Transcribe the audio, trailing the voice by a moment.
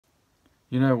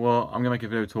You know what, I'm going to make a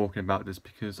video talking about this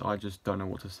because I just don't know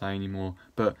what to say anymore.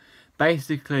 But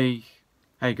basically,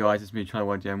 hey guys, it's me,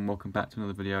 Charlie YGM, and welcome back to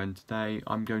another video. And today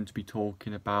I'm going to be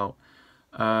talking about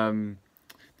the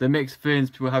mixed feelings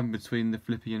people are having between the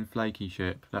Flippy and Flaky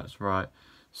ship. That's right.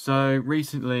 So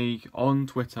recently on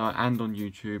Twitter and on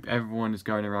YouTube, everyone is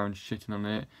going around shitting on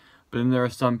it. But then there are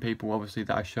some people, obviously,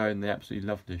 that are showing they absolutely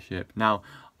love this ship. Now,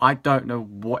 I don't know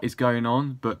what is going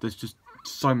on, but there's just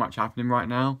so much happening right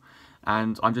now.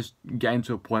 And I'm just getting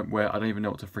to a point where I don't even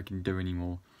know what to freaking do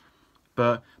anymore.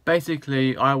 But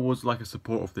basically, I was like a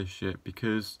supporter of this ship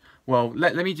because, well,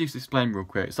 let me just explain real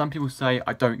quick. Some people say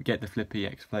I don't get the Flippy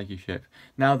X Flaky ship.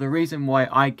 Now, the reason why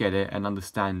I get it and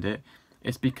understand it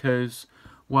is because,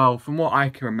 well, from what I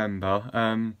can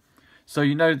remember, so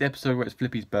you know the episode where it's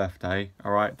Flippy's birthday,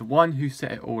 alright? The one who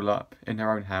set it all up in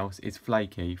her own house is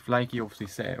Flaky. Flaky obviously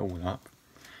set it all up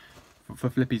for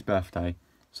Flippy's birthday.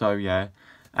 So, yeah.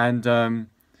 And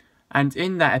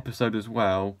in that episode as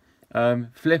well,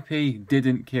 Flippy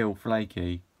didn't kill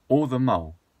Flaky or the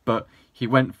mole, but he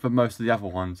went for most of the other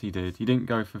ones. He didn't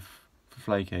go for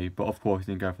Flaky, but of course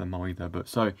he didn't go for the mole either. But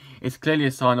so it's clearly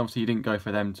a sign, obviously, he didn't go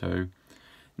for them too.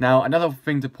 Now, another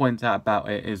thing to point out about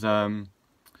it is,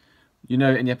 you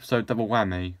know, in the episode Double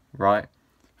Whammy, right?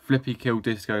 Flippy killed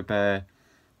Disco Bear,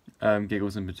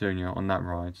 Giggles and Petunia on that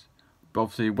ride. But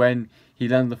obviously when he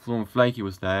landed on the floor and Flaky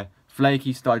was there,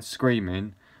 Flaky started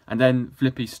screaming, and then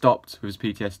Flippy stopped with his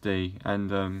PTSD, and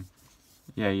then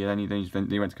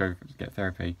he went to go get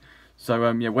therapy.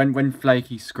 So yeah, when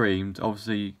Flaky screamed,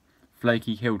 obviously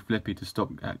Flaky healed Flippy to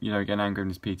stop, you know, getting angry in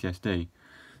his PTSD.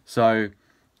 So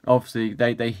obviously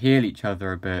they heal each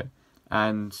other a bit,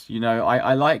 and you know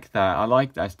I like that. I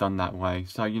like that it's done that way.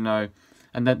 So you know,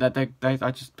 and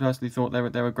I just personally thought they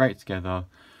were great together.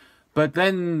 But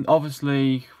then,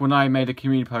 obviously, when I made a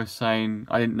community post saying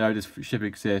I didn't know this ship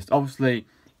exists, obviously,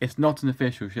 it's not an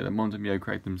official ship that Mondomio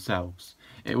created themselves.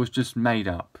 It was just made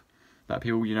up. That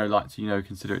people, you know, like to, you know,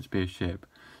 consider it to be a ship.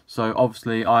 So,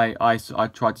 obviously, I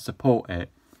tried to support it.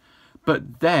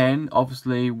 But then,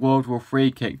 obviously, World War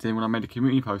III kicked in when I made a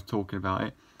community post talking about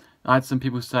it. I had some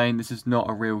people saying this is not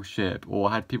a real ship. Or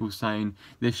I had people saying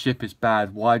this ship is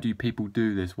bad. Why do people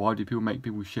do this? Why do people make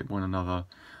people ship one another?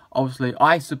 Obviously,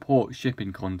 I support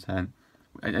shipping content,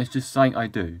 and it's just something I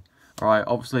do. Alright,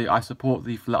 obviously, I support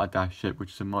the Flutterdash ship,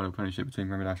 which is a model pony ship between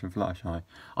Rainbow and Fluttershy.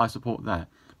 I support that.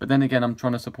 But then again, I'm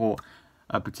trying to support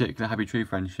a particular Happy Tree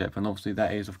Friend ship, and obviously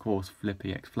that is, of course,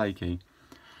 Flippy X Flaky.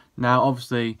 Now,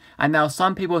 obviously, and now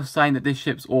some people are saying that this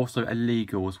ship's also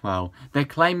illegal as well. They're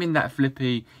claiming that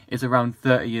Flippy is around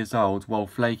 30 years old, while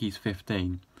Flaky's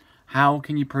 15. How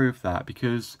can you prove that?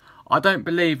 Because I don't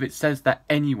believe it says that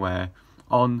anywhere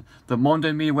on the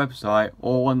Mondo Media website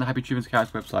or on the Happy Tree Friends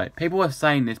Character website. People are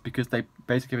saying this because they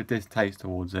basically have a distaste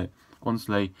towards it.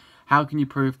 Honestly, how can you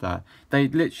prove that? They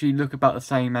literally look about the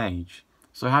same age.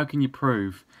 So how can you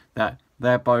prove that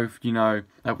they're both, you know,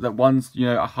 that one's, you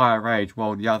know, a higher age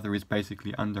while the other is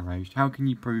basically underage? How can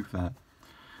you prove that?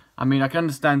 I mean, I can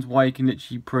understand why you can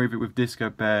literally prove it with Disco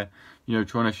Bear, you know,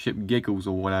 trying to ship Giggles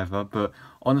or whatever, but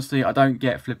honestly, I don't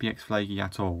get Flippy X Flaky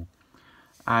at all.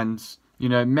 And you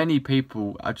know, many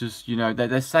people are just, you know,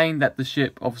 they're saying that the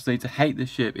ship, obviously, to hate the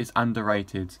ship is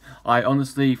underrated. I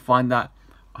honestly find that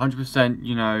 100%,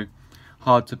 you know,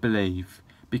 hard to believe.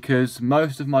 Because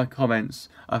most of my comments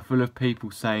are full of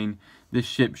people saying this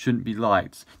ship shouldn't be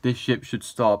liked. This ship should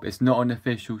stop. It's not an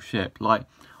official ship. Like,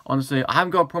 honestly, I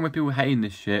haven't got a problem with people hating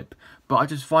this ship. But I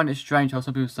just find it strange how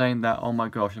some people are saying that, oh my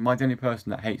gosh, am I the only person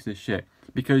that hates this ship?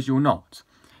 Because you're not.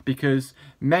 Because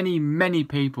many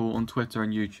people on Twitter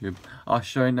and YouTube are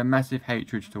showing a massive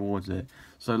hatred towards it.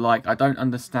 So, like, I don't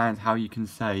understand how you can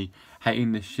say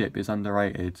hating this ship is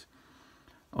underrated.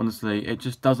 Honestly, it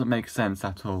just doesn't make sense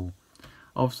at all.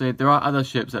 Obviously, there are other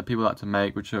ships that people like to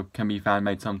make, which can be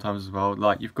fan-made sometimes as well.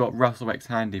 Like, you've got Russell X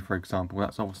Handy, for example.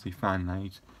 That's obviously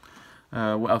fan-made.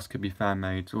 What else could be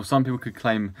fan-made? Or some people could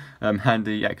claim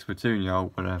Handy X Petunia or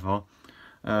whatever.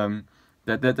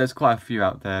 There's quite a few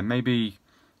out there. Maybe,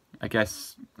 I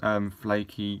guess,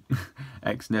 Flaky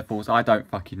X Nipples. I don't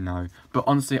fucking know. But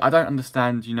honestly, I don't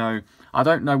understand, you know, I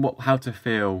don't know how to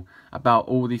feel about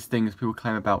all these things people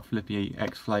claim about Flippy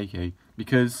X Flaky.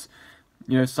 Because,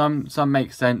 you know, some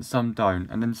make sense, some don't.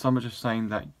 And then some are just saying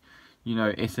that, you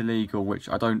know, it's illegal, which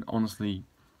I don't honestly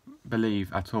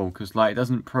believe at all. Because, like, it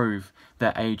doesn't prove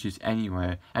their ages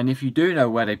anywhere. And if you do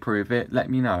know where they prove it, let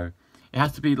me know. It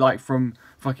has to be, like, from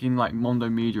fucking, like, Mondo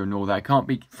Media and all that. It can't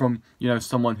be from, you know,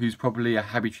 someone who's probably a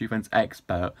Happy Tree Friends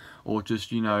expert or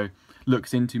just, you know,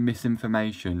 looks into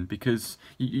misinformation, because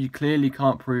you clearly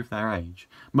can't prove their age.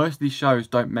 Most of these shows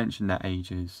don't mention their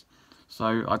ages.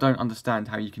 So I don't understand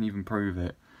how you can even prove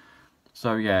it.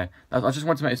 So yeah, I just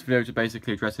want to make this video to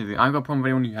basically address anything. I haven't got a problem with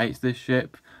anyone who hates this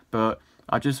ship, but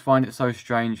I just find it so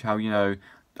strange how, you know,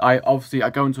 I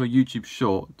go into a YouTube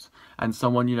short and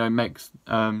someone, you know, makes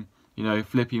you know,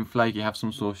 Flippy and Flaky have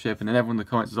some sort of ship, and then everyone in the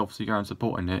comments is obviously going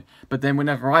supporting it. But then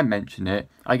whenever I mention it,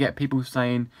 I get people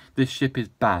saying this ship is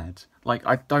bad. Like,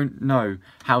 I don't know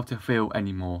how to feel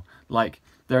anymore. Like,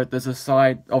 there's a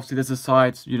side, obviously there's a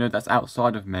side, you know, that's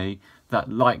outside of me that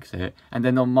likes it, and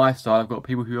then on my side I've got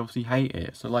people who obviously hate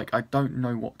it. So like, I don't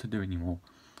know what to do anymore.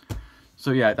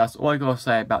 So yeah, that's all I gotta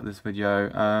say about this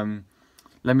video.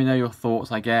 Let me know your thoughts,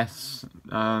 I guess.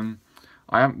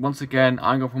 Once again,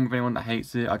 I ain't got a problem with anyone that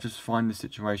hates it. I just find the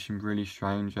situation really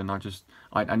strange, and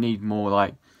I need more,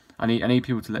 like, I need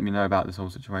people to let me know about this whole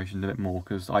situation a bit more,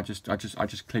 because I just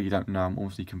clearly don't know. I'm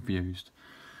obviously confused.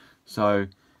 So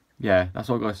yeah, that's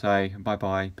all I gotta say. Bye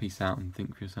bye, peace out, and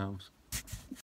think for yourselves.